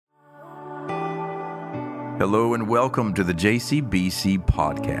Hello and welcome to the JCBC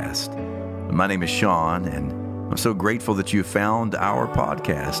podcast. My name is Sean, and I'm so grateful that you found our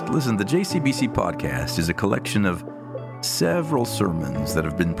podcast. Listen, the JCBC podcast is a collection of several sermons that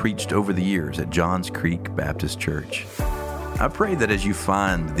have been preached over the years at Johns Creek Baptist Church. I pray that as you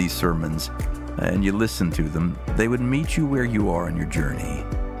find these sermons and you listen to them, they would meet you where you are in your journey.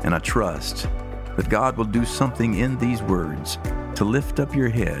 And I trust that God will do something in these words to lift up your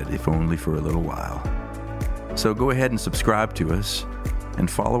head, if only for a little while. So go ahead and subscribe to us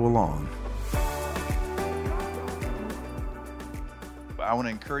and follow along. I want to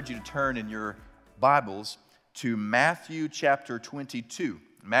encourage you to turn in your Bibles to Matthew chapter 22.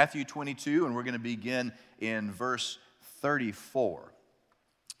 Matthew 22, and we're going to begin in verse 34.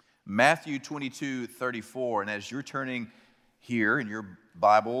 Matthew 22:34, and as you're turning here in your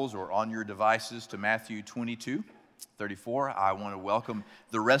Bibles or on your devices to Matthew 22:34, I want to welcome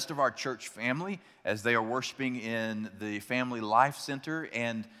the rest of our church family as they are worshiping in the Family Life Center,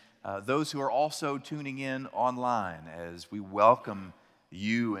 and those who are also tuning in online as we welcome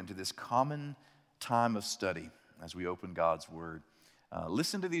you into this common time of study as we open God's Word.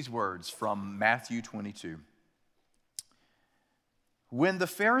 Listen to these words from Matthew 22. When the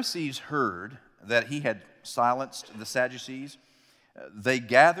Pharisees heard that he had silenced the Sadducees, they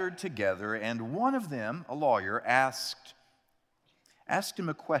gathered together, and one of them, a lawyer, asked him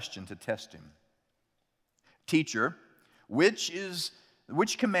a question to test him. "Teacher, which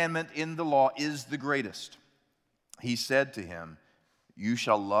commandment in the law is the greatest?" He said to him, "You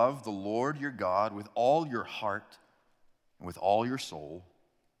shall love the Lord your God with all your heart, and with all your soul,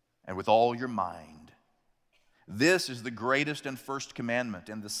 and with all your mind. This is the greatest and first commandment,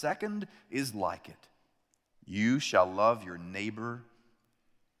 and the second is like it. You shall love your neighbor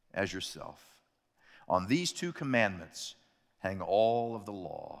as yourself. On these two commandments hang all of the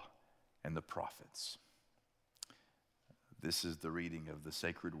law and the prophets." This is the reading of the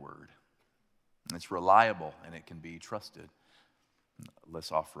sacred word. It's reliable and it can be trusted.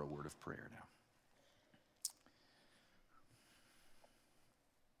 Let's offer a word of prayer now.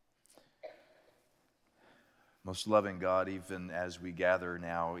 Most loving God, even as we gather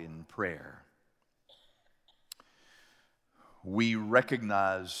now in prayer, we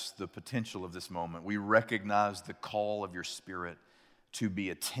recognize the potential of this moment. We recognize the call of your Spirit to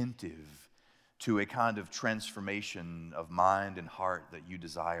be attentive to a kind of transformation of mind and heart that you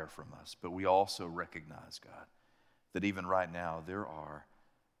desire from us. But we also recognize, God, that even right now there are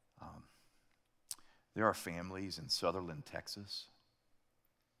families in Sutherland, Texas,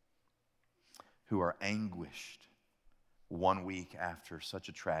 who are anguished 1 week after such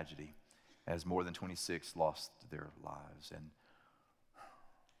a tragedy as more than 26 lost their lives. And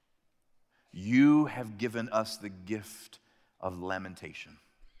you have given us the gift of lamentation.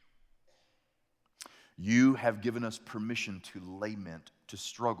 You have given us permission to lament, to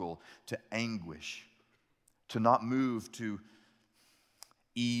struggle, to anguish, to not move to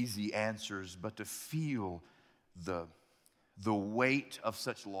easy answers, but to feel the weight of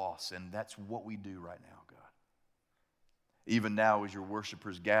such loss. And that's what we do right now, God. Even now as your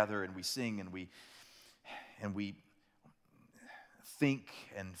worshipers gather and we sing and we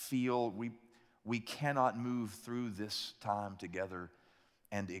think and feel, we cannot move through this time together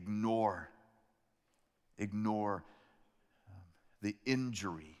and ignore the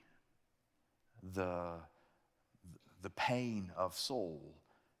injury, the pain of soul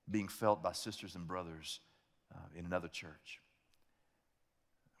being felt by sisters and brothers in another church.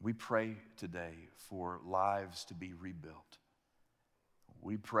 We pray today for lives to be rebuilt.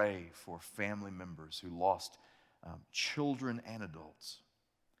 We pray for family members who lost children and adults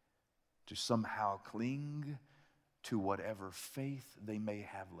to somehow cling to whatever faith they may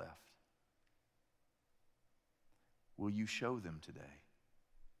have left. Will you show them today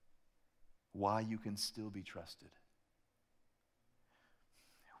why you can still be trusted?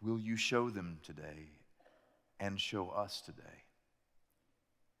 Will you show them today and show us today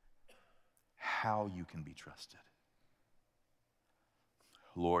how you can be trusted?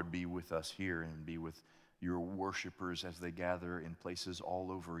 Lord, be with us here and be with your worshipers as they gather in places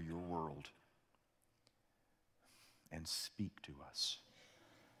all over your world. And speak to us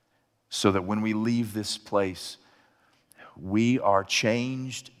so that when we leave this place, we are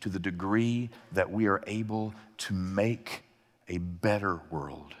changed to the degree that we are able to make a better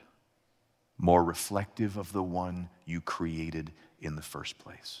world, more reflective of the one you created in the first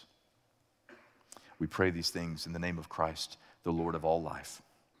place. We pray these things in the name of Christ, the Lord of all life.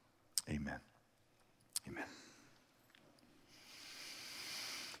 Amen. Amen.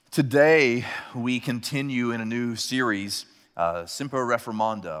 Today, we continue in a new series, Semper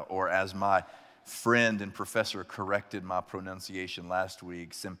Reformanda, or as my friend and professor corrected my pronunciation last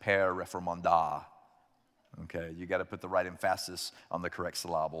week, semper reformanda. Okay, you got to put the right emphasis on the correct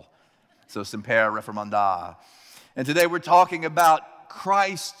syllable. So semper reformanda. And today we're talking about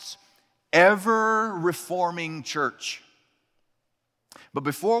Christ's ever-reforming church. But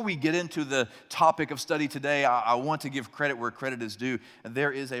before we get into the topic of study today, I want to give credit where credit is due.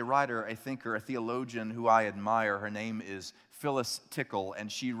 There is a writer, a thinker, a theologian who I admire. Her name is Phyllis Tickle, and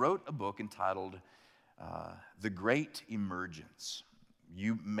she wrote a book entitled The Great Emergence.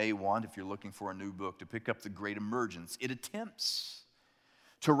 You may want, if you're looking for a new book, to pick up The Great Emergence. It attempts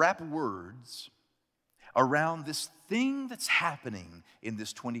to wrap words around this thing that's happening in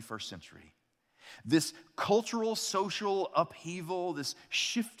this 21st century. This cultural, social upheaval, this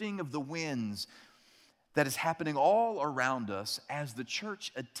shifting of the winds that is happening all around us as the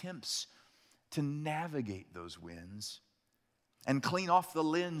church attempts to navigate those winds and clean off the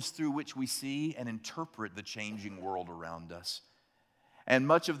lens through which we see and interpret the changing world around us. And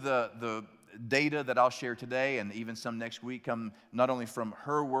much of the data that I'll share today and even some next week come not only from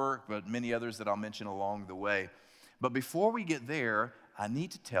her work, but many others that I'll mention along the way. But before we get there, I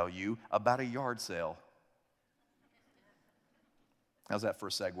need to tell you about a yard sale. How's that for a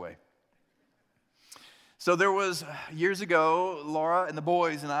segue? So there was, years ago, Laura and the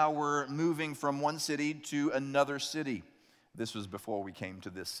boys and I were moving from one city to another city. This was before we came to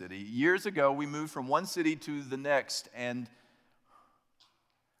this city. Years ago, we moved from one city to the next, and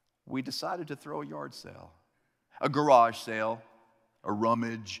we decided to throw a yard sale, a garage sale, a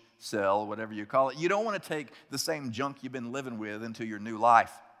rummage sale, whatever you call it. You don't want to take the same junk you've been living with into your new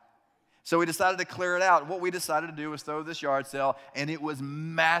life. So we decided to clear it out. What we decided to do was throw this yard sale, and it was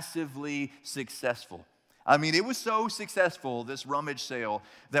massively successful. I mean, it was so successful, this rummage sale,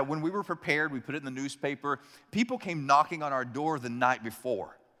 that when we were prepared, we put it in the newspaper. People came knocking on our door the night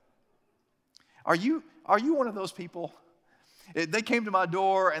before. Are you one of those people? They came to my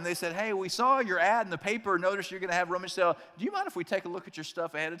door and they said, "Hey, we saw your ad in the paper, noticed you're going to have rummage sale. Do you mind if we take a look at your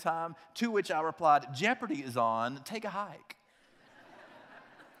stuff ahead of time?" To which I replied, "Jeopardy is on, take a hike."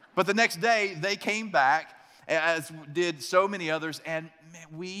 But the next day, they came back, as did so many others, and man,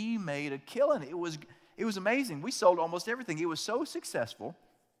 we made a killing. It was amazing. We sold almost everything. It was so successful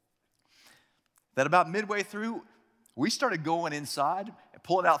that about midway through, we started going inside and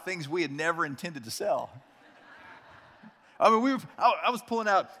pulling out things we had never intended to sell. I mean, I was pulling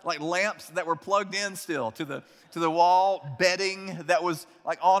out like lamps that were plugged in still to the wall, bedding that was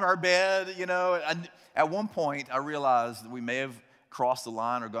like on our bed, you know. And at one point, I realized that we may have crossed the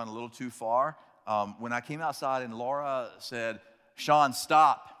line or gone a little too far. When I came outside and Laura said, "Sean,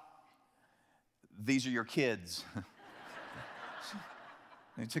 stop. These are your kids."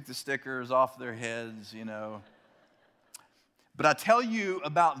 They took the stickers off their heads, you know. But I tell you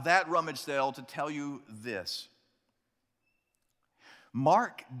about that rummage sale to tell you this.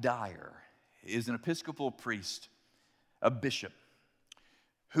 Mark Dyer is an Episcopal priest, a bishop,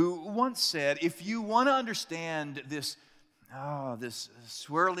 who once said, if you want to understand this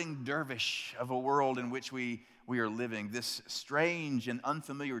swirling dervish of a world in which we are living, this strange and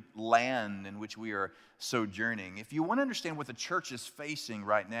unfamiliar land in which we are sojourning, if you want to understand what the church is facing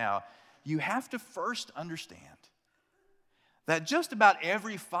right now, you have to first understand that just about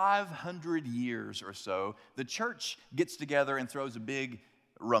every 500 years or so, the church gets together and throws a big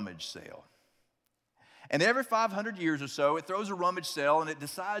rummage sale. And every 500 years or so, it throws a rummage sale and it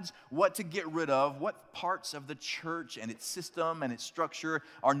decides what to get rid of, what parts of the church and its system and its structure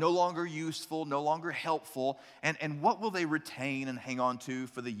are no longer useful, no longer helpful, and what will they retain and hang on to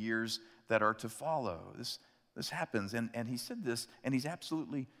for the years that are to follow. This happens, and he said this, and he's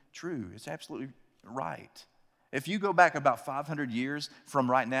absolutely true. It's absolutely right. If you go back about 500 years from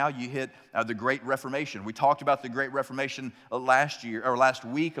right now, you hit the Great Reformation. We talked about the Great Reformation last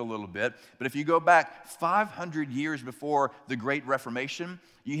week a little bit. But if you go back 500 years before the Great Reformation,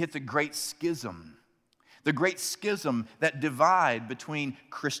 you hit the Great Schism. The Great Schism, that divide between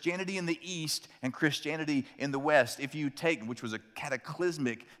Christianity in the East and Christianity in the West. If you take, which was a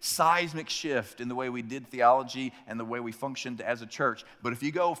cataclysmic, seismic shift in the way we did theology and the way we functioned as a church. But if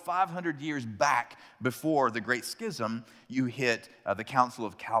you go 500 years back before the Great Schism, you hit the Council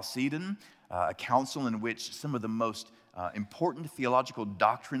of Chalcedon, a council in which some of the most important theological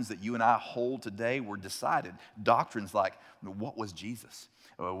doctrines that you and I hold today were decided. Doctrines like, what was Jesus?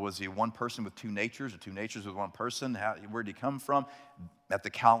 Was he one person with two natures, or two natures with one person? Where did he come from? At the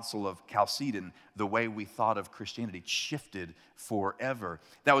Council of Chalcedon, the way we thought of Christianity shifted forever.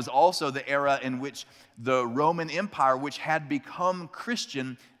 That was also the era in which the Roman Empire, which had become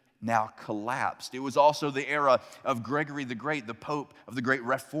Christian, now collapsed. It was also the era of Gregory the Great, the Pope of the great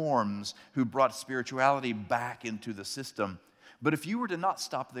reforms, who brought spirituality back into the system. But if you were to not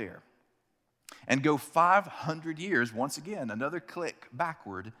stop there and go 500 years, once again, another click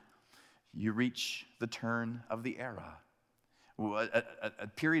backward, you reach the turn of the era. A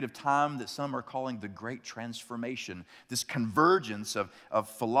period of time that some are calling the Great Transformation, this convergence of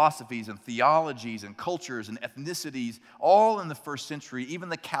philosophies and theologies and cultures and ethnicities, all in the first century. Even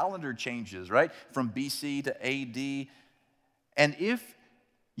the calendar changes, right? From BC to AD. And if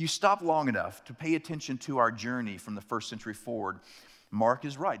you stop long enough to pay attention to our journey from the first century forward, Mark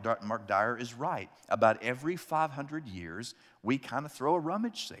is right. Mark Dyer is right. About every 500 years, we kind of throw a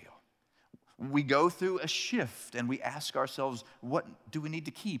rummage sale. We go through a shift and we ask ourselves, what do we need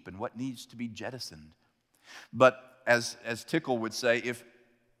to keep and what needs to be jettisoned? But as Tickle would say,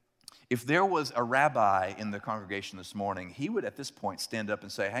 if there was a rabbi in the congregation this morning, he would at this point stand up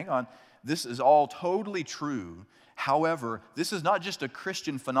and say, hang on, this is all totally true. However, this is not just a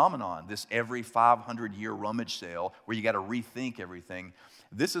Christian phenomenon, this every 500-year rummage sale where you got to rethink everything.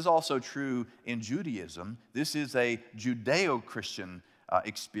 This is also true in Judaism. This is a Judeo-Christian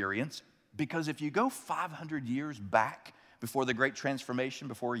experience. Because if you go 500 years back before the Great Transformation,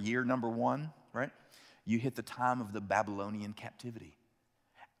 before year number 1, right, you hit the time of the Babylonian captivity,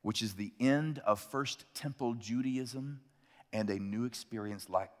 which is the end of First Temple Judaism and a new experience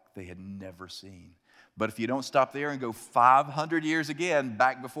like they had never seen. But if you don't stop there and go 500 years again,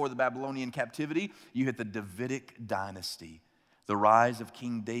 back before the Babylonian captivity, you hit the Davidic dynasty, the rise of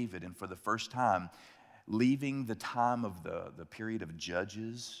King David, and for the first time, leaving the time of the period of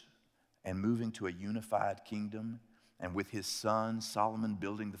judges and moving to a unified kingdom, and with his son Solomon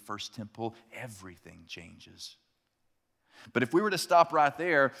building the first temple, everything changes. But if we were to stop right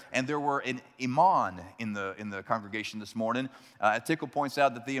there, and there were an imam in the congregation this morning, Tickle points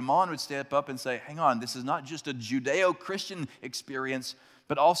out that the imam would step up and say, hang on, this is not just a Judeo-Christian experience,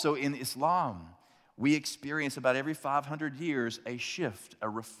 but also in Islam. We experience about every 500 years a shift, a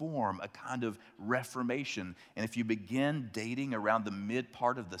reform, a kind of reformation. And if you begin dating around the mid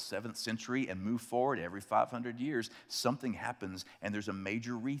part of the 7th century and move forward every 500 years, something happens and there's a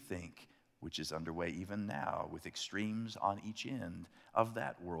major rethink, which is underway even now with extremes on each end of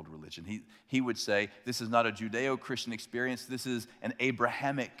that world religion. He would say, this is not a Judeo-Christian experience, this is an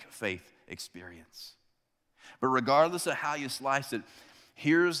Abrahamic faith experience. But regardless of how you slice it,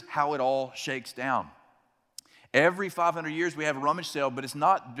 here's how it all shakes down. Every 500 years we have a rummage sale, but it's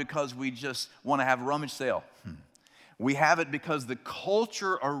not because we just want to have a rummage sale. We have it because the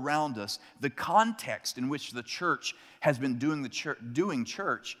culture around us, the context in which the church has been doing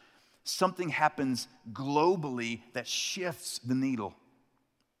church, something happens globally that shifts the needle.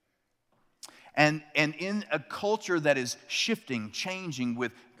 And in a culture that is shifting, changing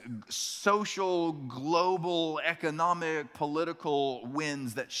with social, global, economic, political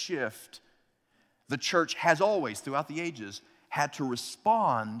winds that shift, the church has always, throughout the ages, had to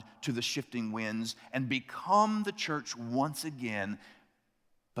respond to the shifting winds and become the church once again,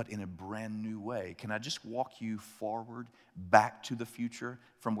 but in a brand new way. Can I just walk you forward, back to the future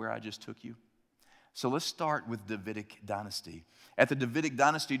from where I just took you? So let's start with Davidic dynasty. At the Davidic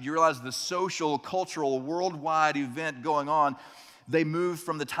dynasty, do you realize the social, cultural, worldwide event going on? They moved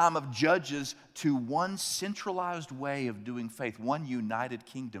from the time of judges to one centralized way of doing faith, one united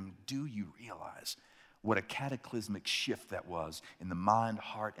kingdom. Do you realize what a cataclysmic shift that was in the mind,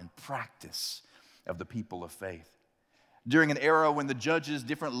 heart, and practice of the people of faith? During an era when the judges,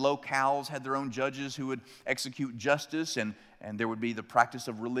 different locales had their own judges who would execute justice, and there would be the practice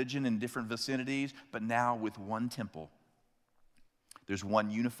of religion in different vicinities, but now with one temple. There's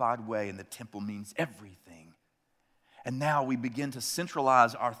one unified way, and the temple means everything. And now we begin to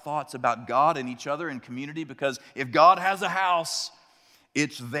centralize our thoughts about God and each other and community, because if God has a house,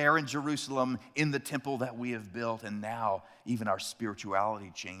 it's there in Jerusalem, in the temple that we have built. And now even our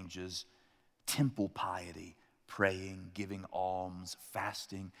spirituality changes. Temple piety, praying, giving alms,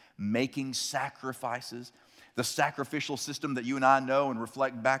 fasting, making sacrifices. The sacrificial system that you and I know and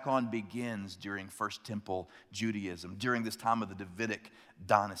reflect back on begins during First Temple Judaism, during this time of the Davidic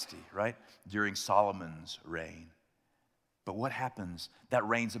dynasty, right? During Solomon's reign. But what happens? That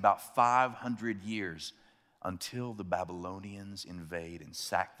reigns about 500 years until the Babylonians invade and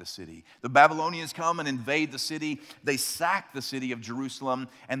sack the city. The Babylonians come and invade the city. They sack the city of Jerusalem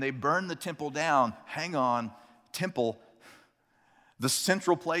and they burn the temple down. Hang on, temple, the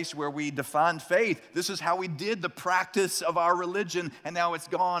central place where we defined faith. This is how we did the practice of our religion, and now it's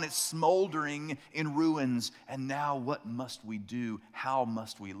gone. It's smoldering in ruins. And now what must we do? How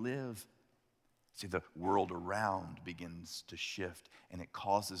must we live? See, the world around begins to shift, and it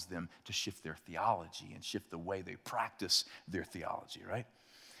causes them to shift their theology and shift the way they practice their theology, right?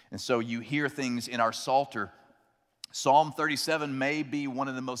 And so you hear things in our Psalter. Psalm 37 may be one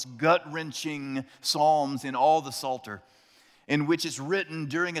of the most gut-wrenching psalms in all the Psalter, in which it's written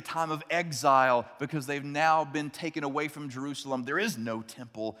during a time of exile because they've now been taken away from Jerusalem. There is no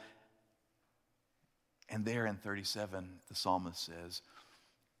temple. And there in 37, the psalmist says,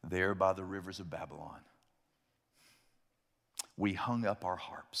 there by the rivers of Babylon, we hung up our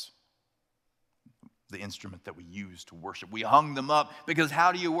harps, the instrument that we use to worship. We hung them up because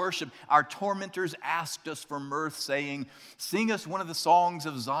how do you worship? Our tormentors asked us for mirth, saying, sing us one of the songs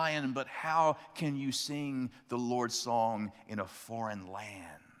of Zion, but how can you sing the Lord's song in a foreign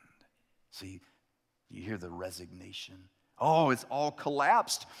land? See, you hear the resignation. Oh, it's all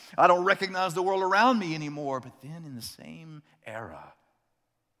collapsed. I don't recognize the world around me anymore. But then in the same era,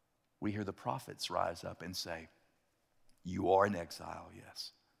 we hear the prophets rise up and say, you are in exile,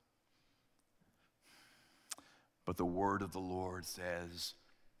 yes. But the word of the Lord says,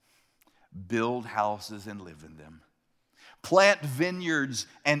 build houses and live in them. Plant vineyards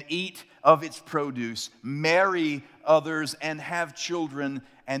and eat of its produce. Marry others and have children.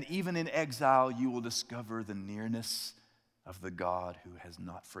 And even in exile, you will discover the nearness of the God who has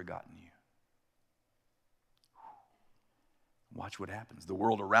not forgotten you. Watch what happens. The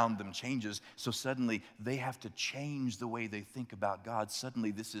world around them changes, so suddenly they have to change the way they think about God.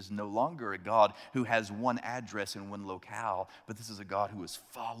 Suddenly this is no longer a God who has one address and one locale, but this is a God who has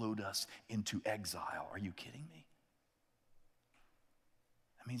followed us into exile. Are you kidding me?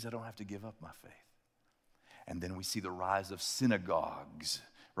 That means I don't have to give up my faith. And then we see the rise of synagogues,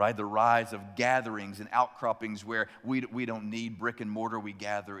 right? The rise of gatherings and outcroppings where we don't need brick and mortar. We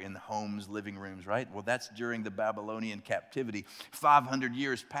gather in homes, living rooms, right? Well, that's during the Babylonian captivity. 500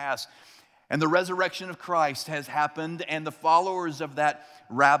 years pass, and the resurrection of Christ has happened, and the followers of that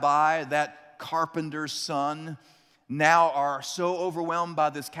rabbi, that carpenter's son, now are so overwhelmed by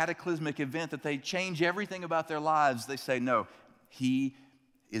this cataclysmic event that they change everything about their lives. They say, no, he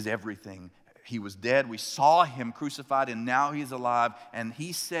is everything. He was dead. We saw him crucified, and now he's alive. And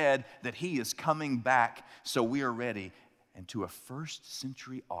he said that he is coming back, so we are ready. And to a first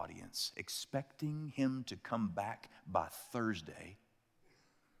century audience, expecting him to come back by Thursday,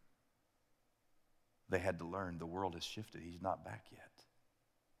 they had to learn the world has shifted. He's not back yet.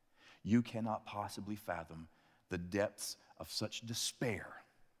 You cannot possibly fathom the depths of such despair.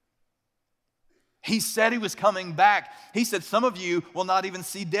 He said he was coming back. He said, some of you will not even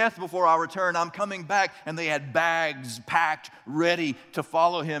see death before I return. I'm coming back. And they had bags packed, ready to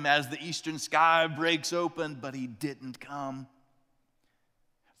follow him as the eastern sky breaks open, but he didn't come.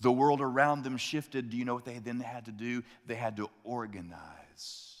 The world around them shifted. Do you know what they then had to do? They had to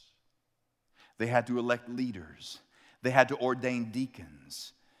organize. They had to elect leaders. They had to ordain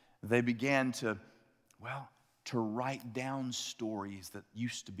deacons. They began to write down stories that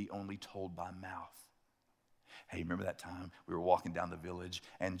used to be only told by mouth. Hey, remember that time we were walking down the village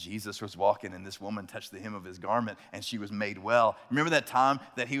and Jesus was walking and this woman touched the hem of his garment and she was made well? Remember that time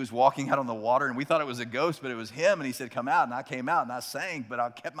that he was walking out on the water and we thought it was a ghost, but it was him, and he said, come out, and I came out and I sang, but I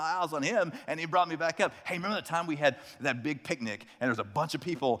kept my eyes on him and he brought me back up. Hey, remember that time we had that big picnic and there was a bunch of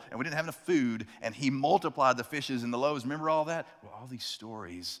people and we didn't have enough food and he multiplied the fishes and the loaves? Remember all that? Well, all these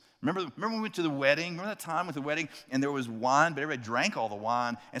stories. Remember when we went to the wedding? Remember that time with the wedding? And there was wine, but everybody drank all the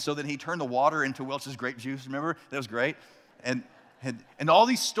wine. And so then he turned the water into Welch's grape juice. Remember? That was great. And all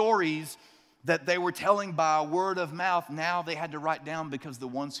these stories that they were telling by word of mouth, now they had to write down because the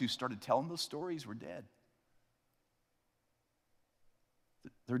ones who started telling those stories were dead.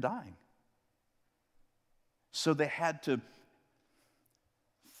 They're dying. So they had to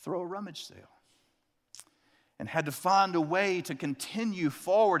throw a rummage sale and had to find a way to continue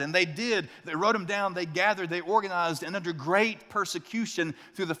forward. And they did. They wrote them down, they gathered, they organized, and under great persecution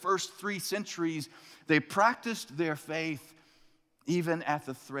through the first 3 centuries, they practiced their faith even at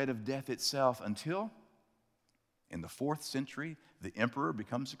the threat of death itself, until in the 4th century, the emperor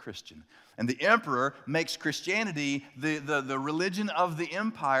becomes a Christian. And the emperor makes Christianity the religion of the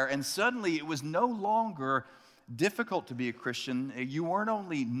empire, and suddenly it was no longer difficult to be a Christian. You weren't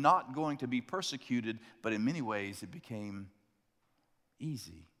only not going to be persecuted, but in many ways it became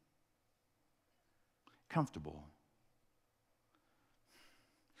easy, comfortable,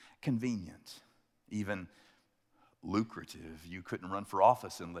 convenient, even lucrative. You couldn't run for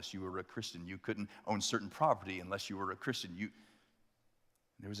office unless you were a Christian. You couldn't own certain property unless you were a Christian.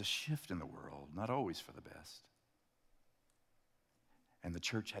 There was a shift in the world, not always for the best. And the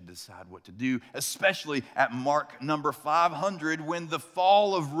church had to decide what to do, especially at mark number 500, when the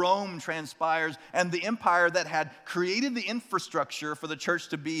fall of Rome transpires and the empire that had created the infrastructure for the church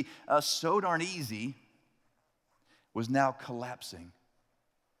to be so darn easy was now collapsing.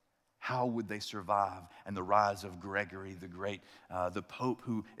 How would they survive? And the rise of Gregory the Great, the Pope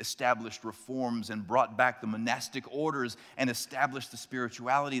who established reforms and brought back the monastic orders and established the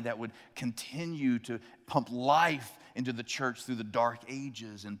spirituality that would continue to pump life into the church through the Dark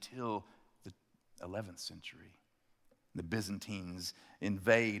Ages until the 11th century. The Byzantines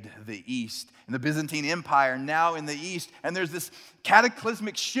invade the East, and the Byzantine Empire now in the East, and there's this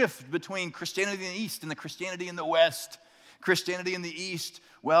cataclysmic shift between Christianity in the East and the Christianity in the West. Christianity in the East,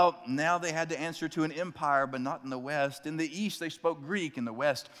 well, now they had to answer to an empire, but not in the West. In the East, they spoke Greek. In the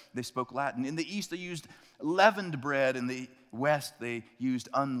West, they spoke Latin. In the East, they used leavened bread. In the West, they used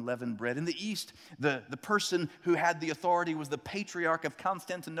unleavened bread. In the East, the person who had the authority was the Patriarch of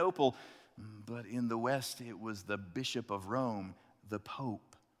Constantinople. But in the West, it was the Bishop of Rome, the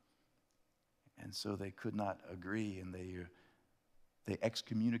Pope. And so they could not agree, and they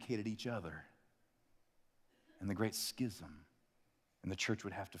excommunicated each other. And the great schism. And the church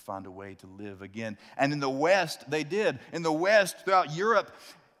would have to find a way to live again. And in the West, they did. In the West, throughout Europe,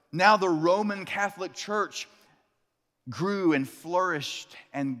 now the Roman Catholic Church grew and flourished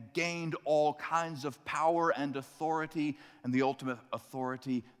and gained all kinds of power and authority. And the ultimate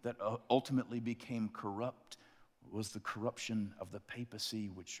authority that ultimately became corrupt was the corruption of the papacy,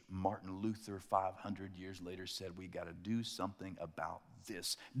 which Martin Luther 500 years later said, we got to do something about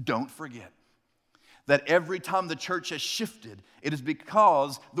this. Don't forget that every time the church has shifted, it is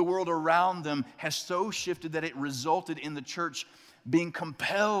because the world around them has so shifted that it resulted in the church being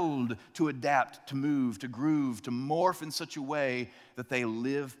compelled to adapt, to move, to groove, to morph in such a way that they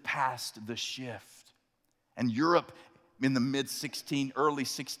live past the shift. And Europe in the early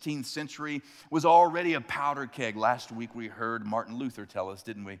 16th century was already a powder keg. Last week we heard Martin Luther tell us,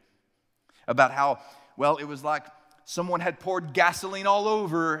 didn't we? About how, well, it was like someone had poured gasoline all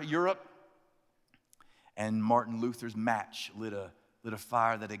over Europe. And Martin Luther's match lit a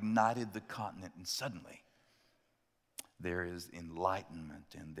fire that ignited the continent. And suddenly, there is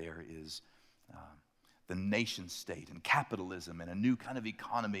enlightenment, and there is the nation state, and capitalism, and a new kind of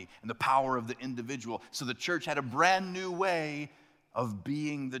economy, and the power of the individual. So the church had a brand new way of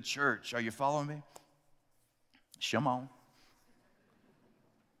being the church. Are you following me? Shimon.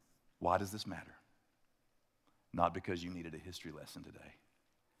 Why does this matter? Not because you needed a history lesson today.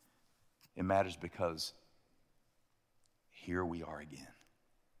 It matters because here we are again.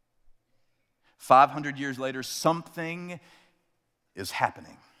 500 years later, something is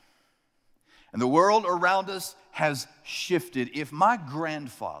happening. And the world around us has shifted. If my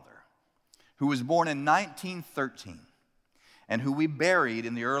grandfather, who was born in 1913 and who we buried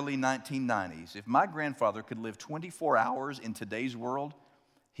in the early 1990s, if my grandfather could live 24 hours in today's world,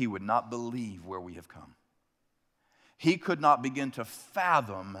 he would not believe where we have come. He could not begin to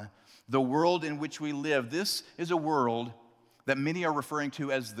fathom the world in which we live. This is a world that many are referring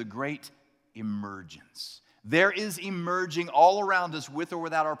to as the Great Emergence. There is emerging all around us, with or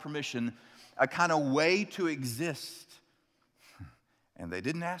without our permission, a kind of way to exist. And they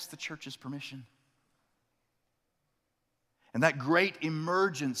didn't ask the church's permission. And that great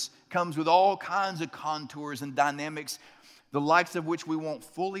emergence comes with all kinds of contours and dynamics, the likes of which we won't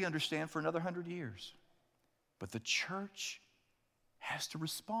fully understand for another 100 years. But the church has to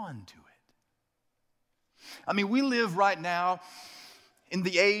respond to it. I mean, we live right now in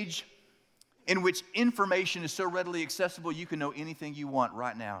the age in which information is so readily accessible, you can know anything you want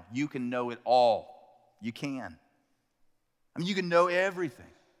right now. You can know it all. You can. I mean, you can know everything.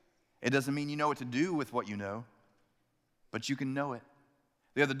 It doesn't mean you know what to do with what you know, but you can know it.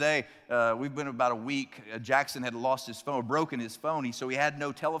 The other day, we've been about a week, Jackson had lost his phone, broken his phone, so he had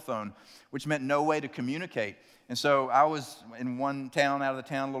no telephone, which meant no way to communicate. And so I was in one town, out of the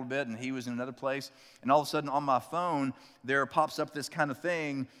town a little bit, and he was in another place. And all of a sudden on my phone, there pops up this kind of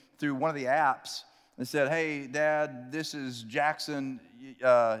thing through one of the apps that said, hey, Dad, this is Jackson.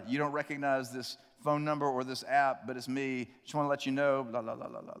 You don't recognize this phone number or this app, but it's me. Just want to let you know, blah, blah, blah,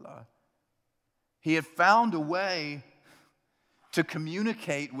 blah, blah, blah. He had found a way to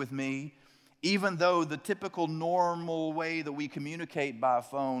communicate with me, even though the typical normal way that we communicate by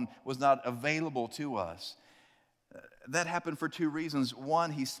phone was not available to us. That happened for two reasons.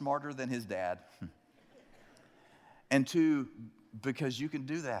 One, he's smarter than his dad. And two, because you can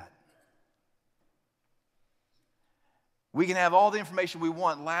do that. We can have all the information we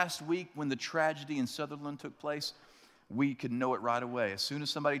want. Last week, when the tragedy in Sutherland took place, we can know it right away. As soon as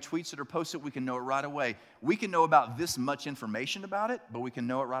somebody tweets it or posts it, we can know it right away. We can know about this much information about it, but we can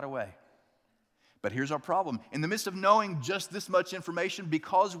know it right away. But here's our problem. In the midst of knowing just this much information,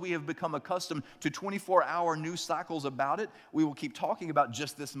 because we have become accustomed to 24-hour news cycles about it, we will keep talking about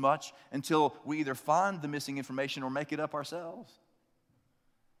just this much until we either find the missing information or make it up ourselves.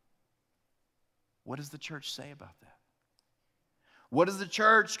 What does the church say about that? What is the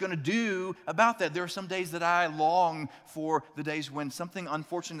church going to do about that? There are some days that I long for the days when something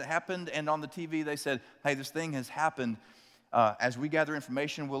unfortunate happened and on the TV they said, hey, this thing has happened. As we gather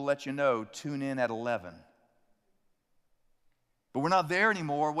information, we'll let you know. Tune in at 11. But we're not there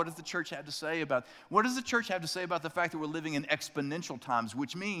anymore. What does the church have to say about What does the church have to say about the fact that we're living in exponential times,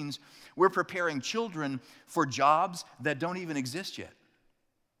 which means we're preparing children for jobs that don't even exist yet?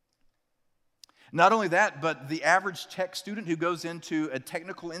 Not only that, but the average tech student who goes into a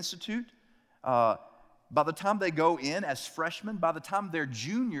technical institute, by the time they go in as freshmen, by the time they're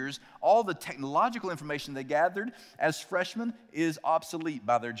juniors, all the technological information they gathered as freshmen is obsolete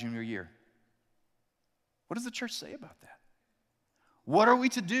by their junior year. What does the church say about that? What are we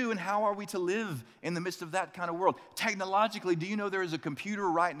to do and how are we to live in the midst of that kind of world? Technologically, do you know there is a computer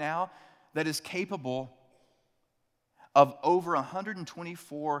right now that is capable of over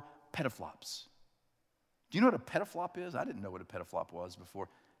 124 petaflops? Do you know what a petaflop is? I didn't know what a petaflop was before.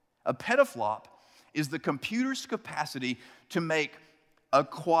 A petaflop is the computer's capacity to make a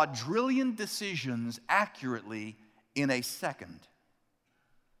quadrillion decisions accurately in a second.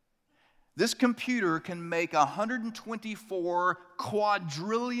 This computer can make 124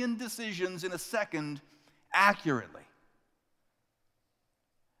 quadrillion decisions in a second accurately.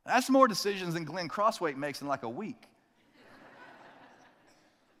 That's more decisions than Glenn Crossway makes in like a week.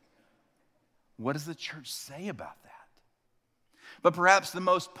 What does the church say about that? But perhaps the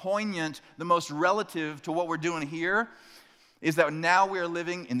most poignant, the most relative to what we're doing here is that now we are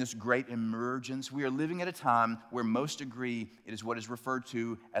living in this great emergence. We are living at a time where most agree it is what is referred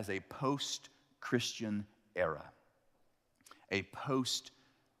to as a post-Christian era. A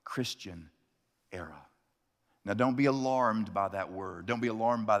post-Christian era. Now, don't be alarmed by that word. Don't be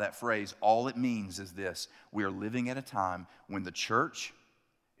alarmed by that phrase. All it means is this: we are living at a time when the church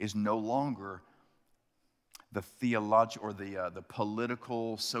is no longer the theological or the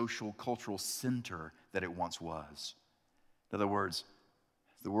political, social, cultural center that it once was. In other words,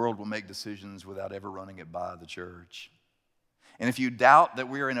 the world will make decisions without ever running it by the church. And if you doubt that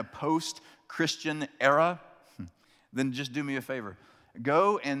we are in a post-Christian era, then just do me a favor.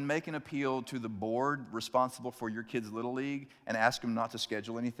 Go and make an appeal to the board responsible for your kids' Little League and ask them not to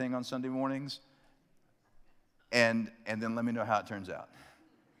schedule anything on Sunday mornings. And then let me know how it turns out.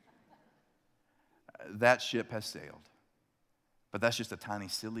 That ship has sailed. But that's just a tiny,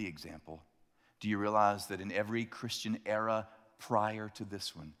 silly example. Do you realize that in every Christian era prior to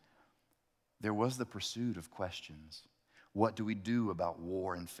this one, there was the pursuit of questions? What do we do about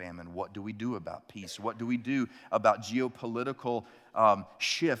war and famine? What do we do about peace? What do we do about geopolitical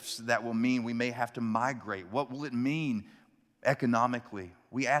shifts that will mean we may have to migrate? What will it mean economically?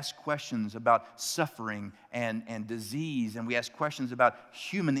 We ask questions about suffering and disease, and we ask questions about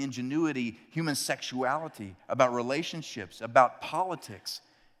human ingenuity, human sexuality, about relationships, about politics.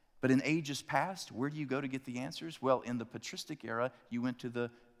 But in ages past, where do you go to get the answers? Well, in the patristic era, you went to the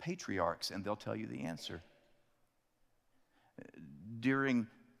patriarchs, and they'll tell you the answer. During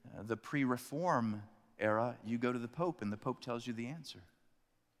the pre-reform era, you go to the Pope, and the Pope tells you the answer.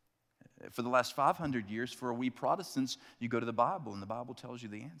 For the last 500 years, for we Protestants, you go to the Bible, and the Bible tells you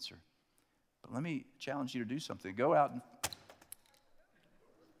the answer. But let me challenge you to do something. Go out and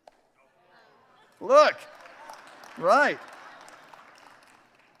look. Right.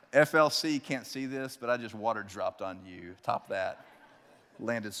 FLC can't see this, but I just water dropped on you. Top that.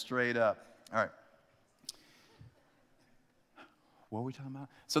 Landed straight up. All right. What are we talking about?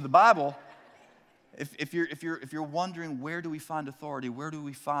 So the Bible, if you're wondering where do we find authority, where do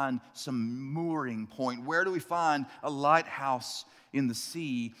we find some mooring point, where do we find a lighthouse in the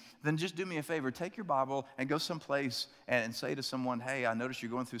sea, then just do me a favor. Take your Bible and go someplace and say to someone, hey, I notice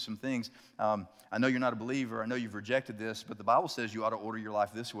you're going through some things. I know you're not a believer. I know you've rejected this, but the Bible says you ought to order your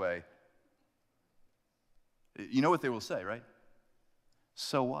life this way. You know what they will say, right?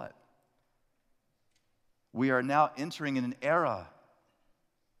 So what? We are now entering in an era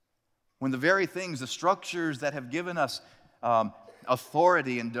when the very things, the structures that have given us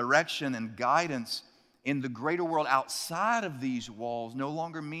authority and direction and guidance in the greater world outside of these walls no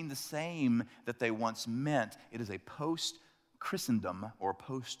longer mean the same that they once meant. It is a post-Christendom or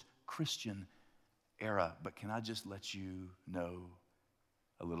post-Christian era. But can I just let you know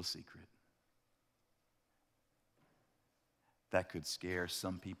a little secret? that could scare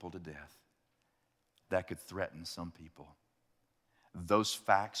some people to death, that could threaten some people. Those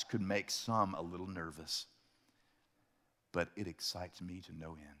facts could make some a little nervous, but it excites me to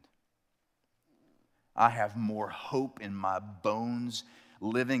no end. I have more hope in my bones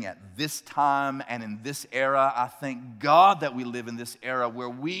living at this time and in this era. I thank God that we live in this era where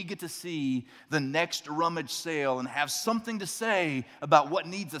we get to see the next rummage sale and have something to say about what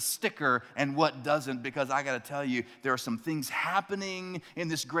needs a sticker and what doesn't, because I got to tell you, there are some things happening in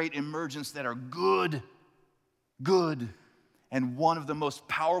this great emergence that are good. And one of the most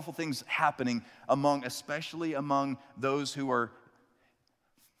powerful things happening especially among those who are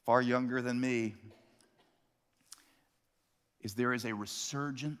far younger than me, is there is a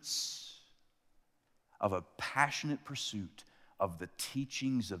resurgence of a passionate pursuit of the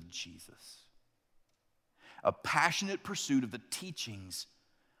teachings of Jesus. A passionate pursuit of the teachings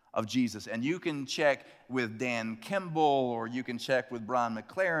of Jesus. And you can check with Dan Kimball, or you can check with Brian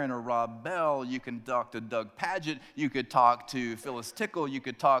McLaren or Rob Bell. You can talk to Doug Padgett. You could talk to Phyllis Tickle. You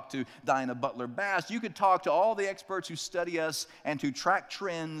could talk to Diana Butler-Bass. You could talk to all the experts who study us and who track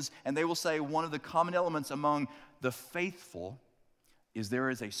trends, and they will say one of the common elements among the faithful is there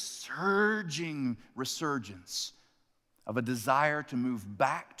is a surging resurgence of a desire to move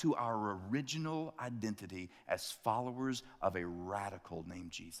back to our original identity as followers of a radical named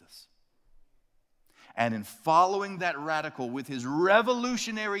Jesus. And in following that radical with his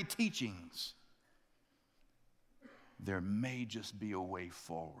revolutionary teachings, there may just be a way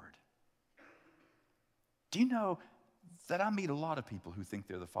forward. Do you know that I meet a lot of people who think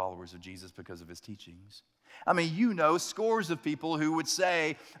they're the followers of Jesus because of his teachings? I mean, you know, scores of people who would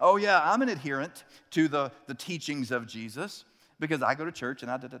say, oh yeah, I'm an adherent to the teachings of Jesus because I go to church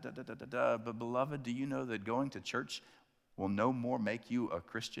and but beloved, do you know that going to church will no more make you a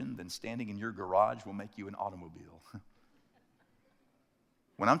Christian than standing in your garage will make you an automobile?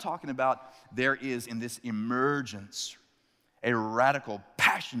 When I'm talking about there is in this emergence a radical,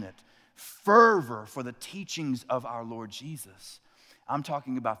 passionate fervor for the teachings of our Lord Jesus, I'm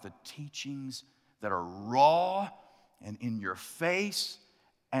talking about the teachings that are raw and in your face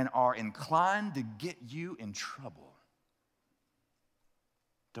and are inclined to get you in trouble.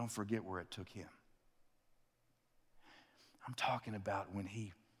 Don't forget where it took him. I'm talking about when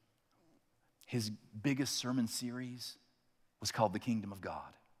his biggest sermon series was called The Kingdom of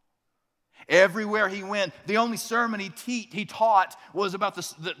God. Everywhere he went, the only sermon he taught was about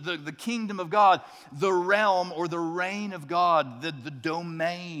the kingdom of God, the realm or the reign of God, the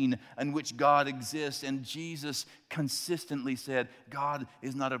domain in which God exists. And Jesus consistently said, God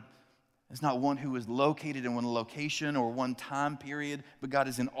is not one who is located in one location or one time period, but God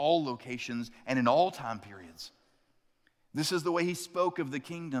is in all locations and in all time periods. This is the way he spoke of the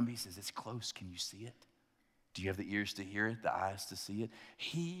kingdom. He says, it's close. Can you see it? Do you have the ears to hear it, the eyes to see it?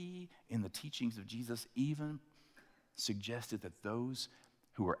 He, in the teachings of Jesus, even suggested that those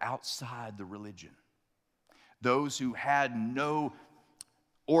who were outside the religion, those who had no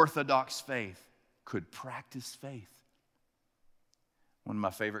orthodox faith, could practice faith. One of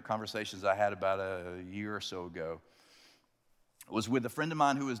my favorite conversations I had about a year or so ago was with a friend of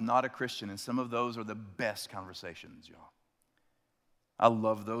mine who is not a Christian, and some of those are the best conversations, y'all. I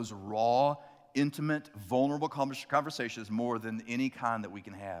love those raw, intimate, vulnerable conversations more than any kind that we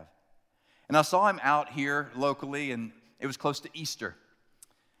can have. And I saw him out here locally, and it was close to Easter.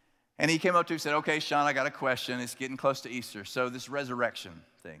 And he came up to me and said, okay, Sean, I got a question. It's getting close to Easter. So this resurrection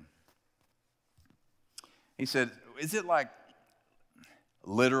thing. He said, is it like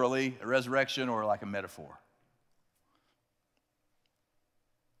literally a resurrection or like a metaphor?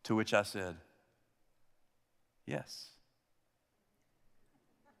 To which I said, yes.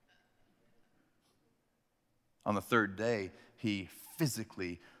 On the third day, he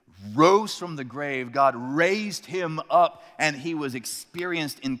physically rose from the grave. God raised him up, and he was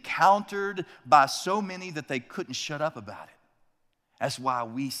encountered by so many that they couldn't shut up about it. That's why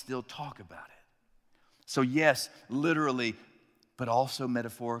we still talk about it. So yes, literally, but also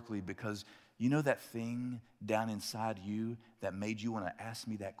metaphorically, because you know that thing down inside you that made you want to ask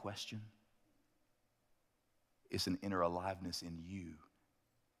me that question? It's an inner aliveness in you.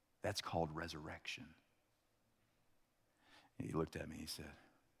 That's called resurrection. He looked at me, he said,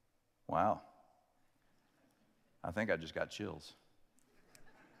 wow, I think I just got chills.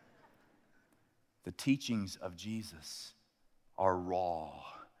 The teachings of Jesus are raw,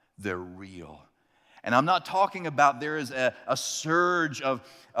 they're real, And I'm not talking about there is a surge of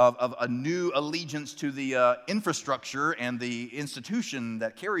a new allegiance to the infrastructure and the institution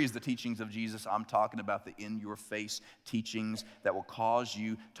that carries the teachings of Jesus. I'm talking about the in-your-face teachings that will cause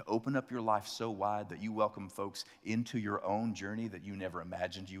you to open up your life so wide that you welcome folks into your own journey that you never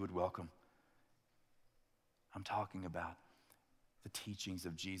imagined you would welcome. I'm talking about the teachings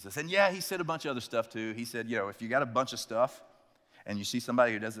of Jesus. And yeah, he said a bunch of other stuff too. He said, if you got a bunch of stuff, and you see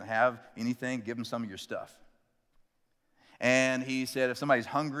somebody who doesn't have anything, give them some of your stuff. And he said, if somebody's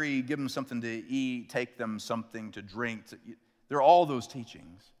hungry, give them something to eat, take them something to drink. There are all those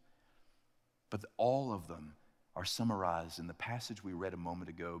teachings. But all of them are summarized in the passage we read a moment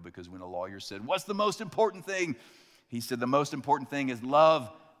ago, because when a lawyer said, what's the most important thing? He said, the most important thing is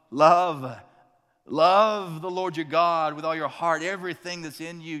love the Lord your God with all your heart, everything that's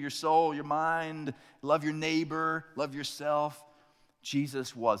in you, your soul, your mind. Love your neighbor, love yourself.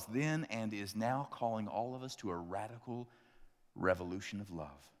 Jesus was then and is now calling all of us to a radical revolution of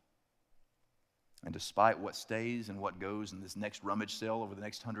love. And despite what stays and what goes in this next rummage sale over the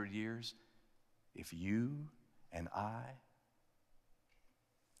next 100 years, if you and I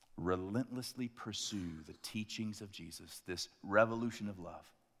relentlessly pursue the teachings of Jesus, this revolution of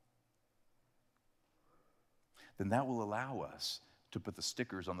love, then that will allow us to put the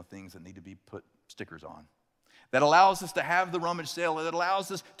stickers on the things that need to be put stickers on. That allows us to have the rummage sale. That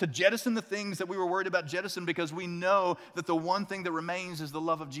allows us to jettison the things that we were worried about jettison, because we know that the one thing that remains is the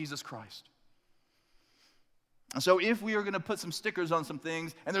love of Jesus Christ. And so if we are going to put some stickers on some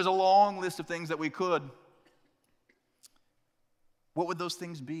things, and there's a long list of things that we could, what would those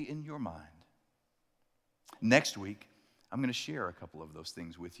things be in your mind? Next week, I'm going to share a couple of those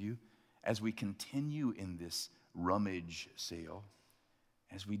things with you as we continue in this rummage sale,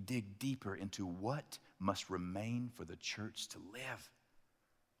 as we dig deeper into what must remain for the church to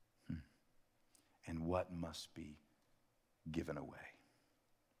live and what must be given away.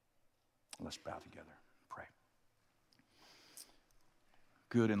 Let's bow together and pray.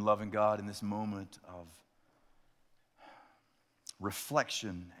 Good and loving God, in this moment of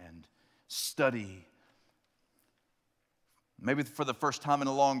reflection and study, maybe for the first time in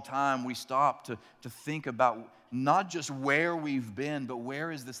a long time, we stop to think about not just where we've been, but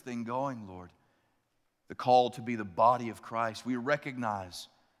where is this thing going, Lord? The call to be the body of Christ. We recognize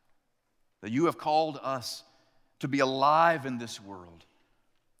that you have called us to be alive in this world.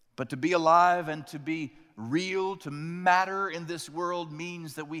 But to be alive and to be real, to matter in this world,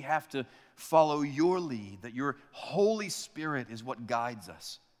 means that we have to follow your lead, that your Holy Spirit is what guides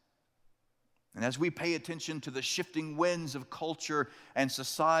us. And as we pay attention to the shifting winds of culture and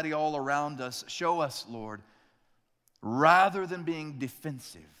society all around us, show us, Lord, rather than being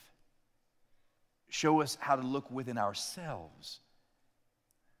defensive, show us how to look within ourselves,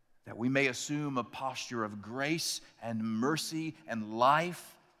 that we may assume a posture of grace and mercy and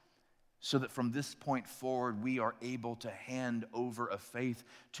life, so that from this point forward we are able to hand over a faith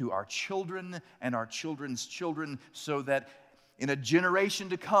to our children and our children's children, so that in a generation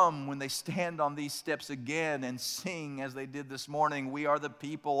to come, when they stand on these steps again and sing as they did this morning, we are the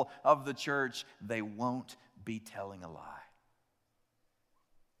people of the church, they won't be telling a lie.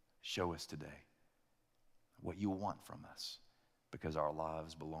 Show us today what you want from us, because our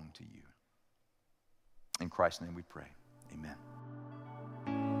lives belong to you. In Christ's name we pray. Amen.